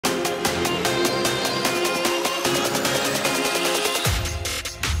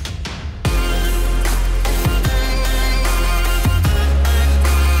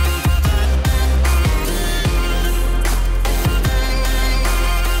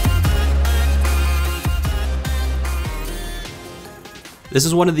This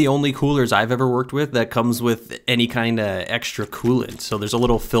is one of the only coolers I've ever worked with that comes with any kind of extra coolant. So there's a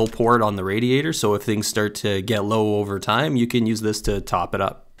little fill port on the radiator, so if things start to get low over time, you can use this to top it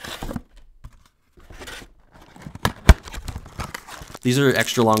up. These are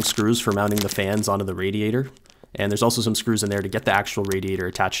extra long screws for mounting the fans onto the radiator. And there's also some screws in there to get the actual radiator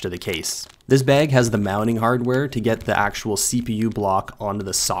attached to the case. This bag has the mounting hardware to get the actual CPU block onto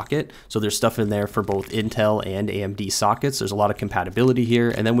the socket. So there's stuff in there for both Intel and AMD sockets. There's a lot of compatibility here.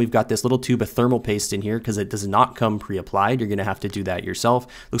 And then we've got this little tube of thermal paste in here because it does not come pre-applied. You're going to have to do that yourself.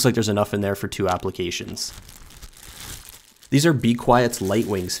 Looks like there's enough in there for 2 applications. These are Be Quiet's Light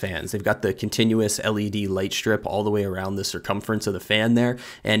Wings fans. They've got the continuous LED light strip all the way around the circumference of the fan there.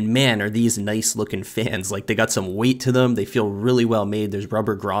 And man, are these nice looking fans. Like, they got some weight to them. They feel really well made. There's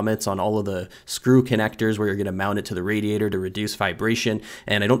rubber grommets on all of the screw connectors where you're gonna mount it to the radiator to reduce vibration.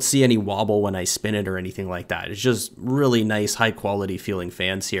 And I don't see any wobble when I spin it or anything like that. It's just really nice, high quality feeling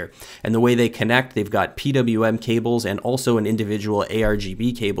fans here. And the way they connect, they've got PWM cables and also an individual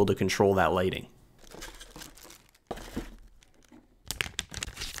ARGB cable to control that lighting.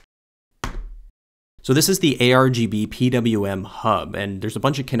 So this is the ARGB PWM hub, and there's a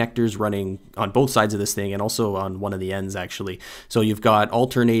bunch of connectors running on both sides of this thing and also on one of the ends actually. So you've got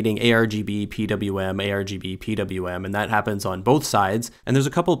alternating ARGB PWM, ARGB PWM, and that happens on both sides. And there's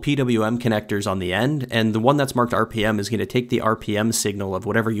a couple PWM connectors on the end, and the one that's marked RPM is going to take the RPM signal of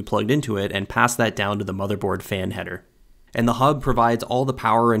whatever you plugged into it and pass that down to the motherboard fan header. And the hub provides all the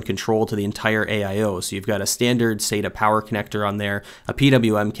power and control to the entire AIO. So you've got a standard SATA power connector on there, a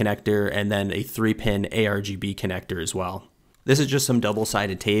PWM connector, and then a 3-pin ARGB connector as well. This is just some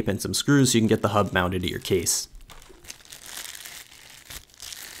double-sided tape and some screws so you can get the hub mounted to your case.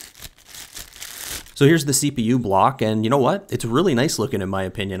 So here's the CPU block, and you know what? It's really nice looking in my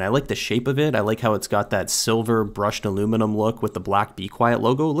opinion. I like the shape of it. I like how it's got that silver brushed aluminum look with the black Be Quiet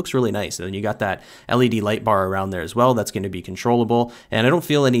logo. It looks really nice. And then you got that LED light bar around there as well. That's going to be controllable. And I don't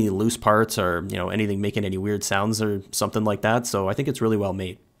feel any loose parts or, anything making any weird sounds or something like that. So I think it's really well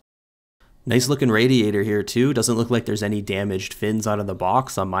made. Nice looking radiator here too. Doesn't look like there's any damaged fins out of the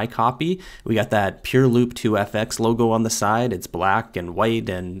box on my copy. We got that Pure Loop 2FX logo on the side. It's black and white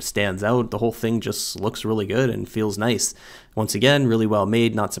and stands out. The whole thing just looks really good and feels nice. Once again, really well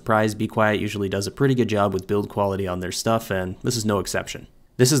made. Not surprised. Be Quiet usually does a pretty good job with build quality on their stuff, and this is no exception.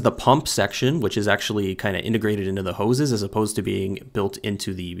 This is the pump section, which is actually kind of integrated into the hoses as opposed to being built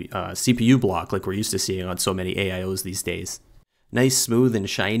into the CPU block like we're used to seeing on so many AIOs these days. Nice, smooth, and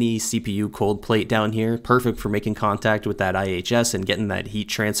shiny CPU cold plate down here. Perfect for making contact with that IHS and getting that heat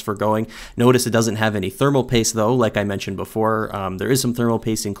transfer going. Notice it doesn't have any thermal paste though, like I mentioned before. There is some thermal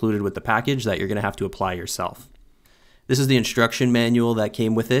paste included with the package that you're going to have to apply yourself. This is the instruction manual that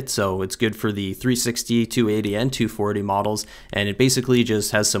came with it, so it's good for the 360, 280, and 240 models, and it basically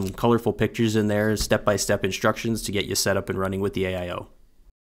just has some colorful pictures in there, step-by-step instructions to get you set up and running with the AIO.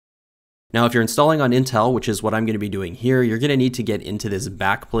 Now, if you're installing on Intel, which is what I'm going to be doing here, you're going to need to get into this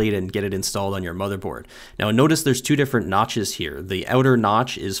backplate and get it installed on your motherboard. Now, notice there's 2 different notches here. The outer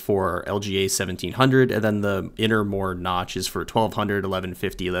notch is for LGA 1700, and then the inner more notch is for 1200,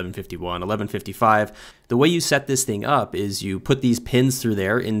 1150, 1151, 1155. The way you set this thing up is you put these pins through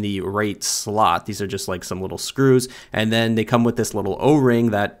there in the right slot. These are just like some little screws, and then they come with this little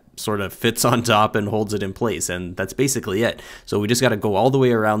O-ring that sort of fits on top and holds it in place, and that's basically it. So we just got to go all the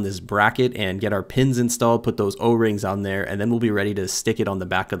way around this bracket and get our pins installed, put those O-rings on there, and then we'll be ready to stick it on the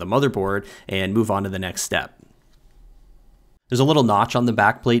back of the motherboard and move on to the next step. There's a little notch on the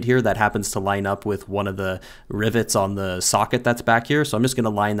back plate here that happens to line up with one of the rivets on the socket that's back here, so I'm just going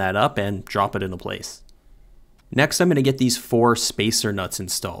to line that up and drop it into place. Next, I'm going to get these 4 spacer nuts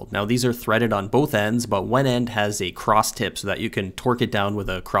installed. Now, these are threaded on both ends, but one end has a cross tip so that you can torque it down with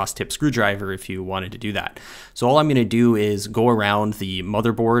a cross tip screwdriver if you wanted to do that. So all I'm going to do is go around the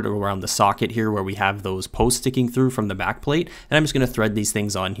motherboard or around the socket here where we have those posts sticking through from the back plate, and I'm just going to thread these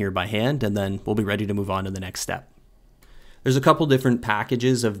things on here by hand, and then we'll be ready to move on to the next step. There's a couple different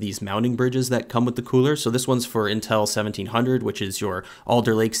packages of these mounting bridges that come with the cooler. So this one's for Intel 1700, which is your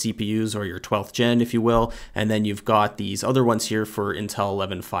Alder Lake CPUs or your 12th gen, if you will. And then you've got these other ones here for Intel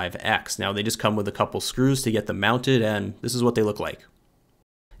 115X. Now they just come with a couple screws to get them mounted, and this is what they look like.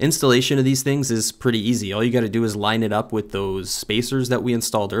 Installation of these things is pretty easy. All you got to do is line it up with those spacers that we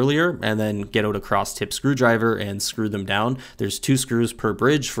installed earlier and then get out a cross tip screwdriver and screw them down. There's 2 screws per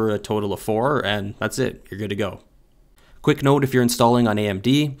bridge for a total of 4, and that's it. You're good to go. Quick note, if you're installing on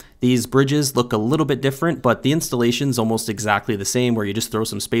AMD, these bridges look a little bit different, but the installation's almost exactly the same, where you just throw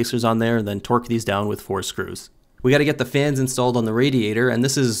some spacers on there and then torque these down with 4 screws. We got to get the fans installed on the radiator, and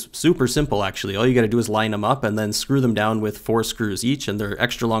this is super simple actually. All you got to do is line them up and then screw them down with 4 screws each, and they're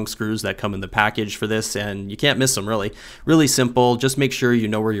extra long screws that come in the package for this, and you can't miss them really. Really simple. Just make sure you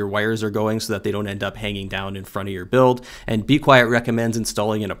know where your wires are going so that they don't end up hanging down in front of your build. And Be Quiet recommends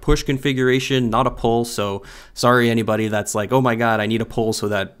installing in a push configuration, not a pull, so sorry anybody that's like, oh my god, I need a pull so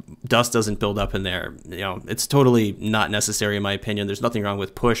that dust doesn't build up in there. You know, it's totally not necessary in my opinion. There's nothing wrong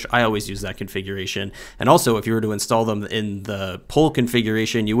with push. I always use that configuration. And also, if you were to install them in the pull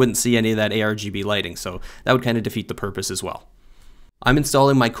configuration, you wouldn't see any of that ARGB lighting, so that would kind of defeat the purpose as well. I'm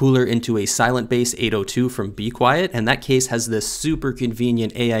installing my cooler into a Silent Base 802 from Be Quiet, and that case has this super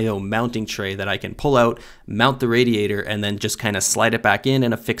convenient AIO mounting tray that I can pull out, mount the radiator, and then just kind of slide it back in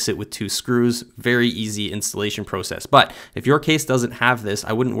and affix it with 2 screws. Very easy installation process. But if your case doesn't have this,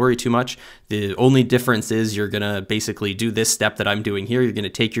 I wouldn't worry too much. The only difference is you're gonna basically do this step that I'm doing here. You're gonna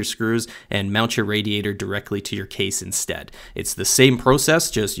take your screws and mount your radiator directly to your case instead. It's the same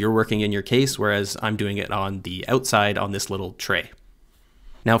process, just you're working in your case, whereas I'm doing it on the outside on this little tray.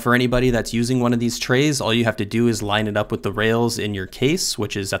 Now for anybody that's using one of these trays, all you have to do is line it up with the rails in your case,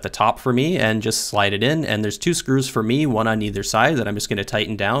 which is at the top for me, and just slide it in. And there's 2 screws for me, one on either side that I'm just gonna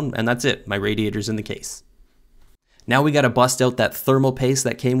tighten down, and that's it. My radiator's in the case. Now we got to bust out that thermal paste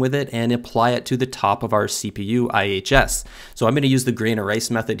that came with it and apply it to the top of our CPU IHS. So I'm going to use the grain of rice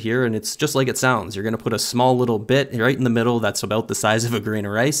method here, and it's just like it sounds. You're going to put a small little bit right in the middle that's about the size of a grain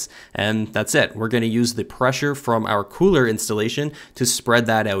of rice, and that's it. We're going to use the pressure from our cooler installation to spread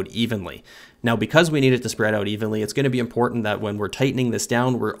that out evenly. Now, because we need it to spread out evenly, it's going to be important that when we're tightening this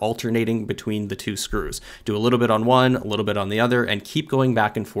down, we're alternating between the 2 screws. Do a little bit on one, a little bit on the other, and keep going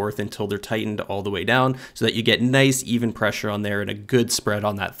back and forth until they're tightened all the way down so that you get nice, even pressure on there and a good spread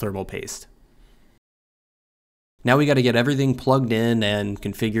on that thermal paste. Now we got to get everything plugged in and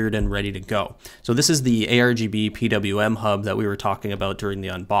configured and ready to go. So this is the ARGB PWM hub that we were talking about during the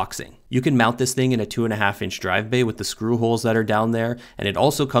unboxing. You can mount this thing in a 2.5-inch drive bay with the screw holes that are down there, and it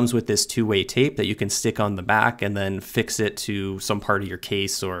also comes with this 2-way tape that you can stick on the back and then fix it to some part of your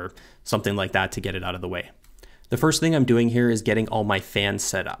case or something like that to get it out of the way. The first thing I'm doing here is getting all my fans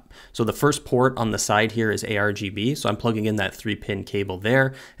set up. So the first port on the side here is ARGB, so I'm plugging in that 3-pin cable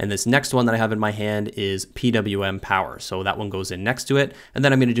there, and this next one that I have in my hand is PWM power, so that one goes in next to it, and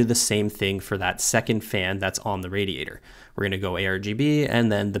then I'm going to do the same thing for that second fan that's on the radiator. We're going to go ARGB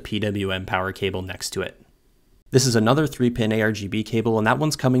and then the PWM power cable next to it. This is another 3-pin ARGB cable, and that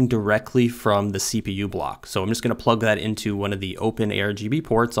one's coming directly from the CPU block. So I'm just going to plug that into one of the open ARGB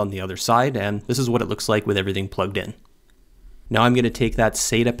ports on the other side, and this is what it looks like with everything plugged in. Now I'm going to take that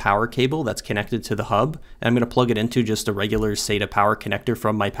SATA power cable that's connected to the hub, and I'm going to plug it into just a regular SATA power connector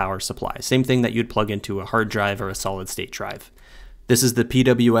from my power supply. Same thing that you'd plug into a hard drive or a solid state drive. This is the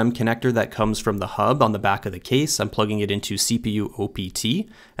PWM connector that comes from the hub on the back of the case. I'm plugging it into CPU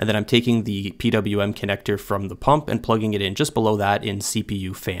OPT, and then I'm taking the PWM connector from the pump and plugging it in just below that in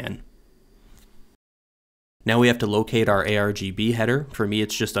CPU fan. Now we have to locate our ARGB header. For me,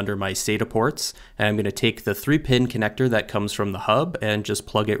 it's just under my SATA ports, and I'm going to take the 3-pin connector that comes from the hub and just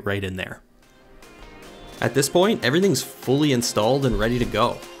plug it right in there. At this point, everything's fully installed and ready to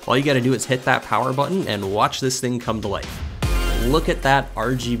go. All you got to do is hit that power button and watch this thing come to life. Look at that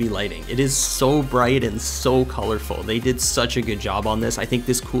RGB lighting. It is so bright and so colorful. They did such a good job on this. I think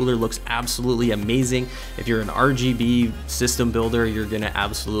this cooler looks absolutely amazing. If you're an RGB system builder, you're gonna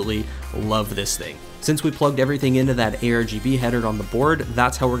absolutely love this thing. Since we plugged everything into that ARGB header on the board,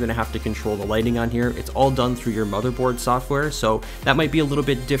 that's how we're gonna have to control the lighting on here. It's all done through your motherboard software, so that might be a little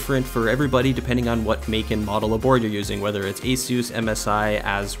bit different for everybody depending on what make and model of board you're using, whether it's Asus, MSI,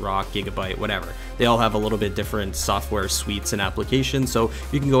 ASRock, Gigabyte, whatever. They all have a little bit different software suites and applications, so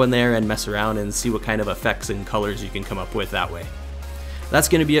you can go in there and mess around and see what kind of effects and colors you can come up with that way. That's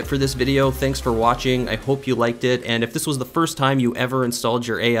going to be it for this video. Thanks for watching. I hope you liked it. And if this was the first time you ever installed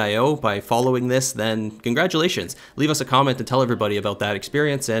your AIO by following this, then congratulations. Leave us a comment and tell everybody about that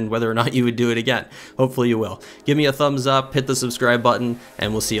experience and whether or not you would do it again. Hopefully you will. Give me a thumbs up, hit the subscribe button,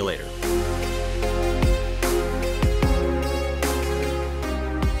 and we'll see you later.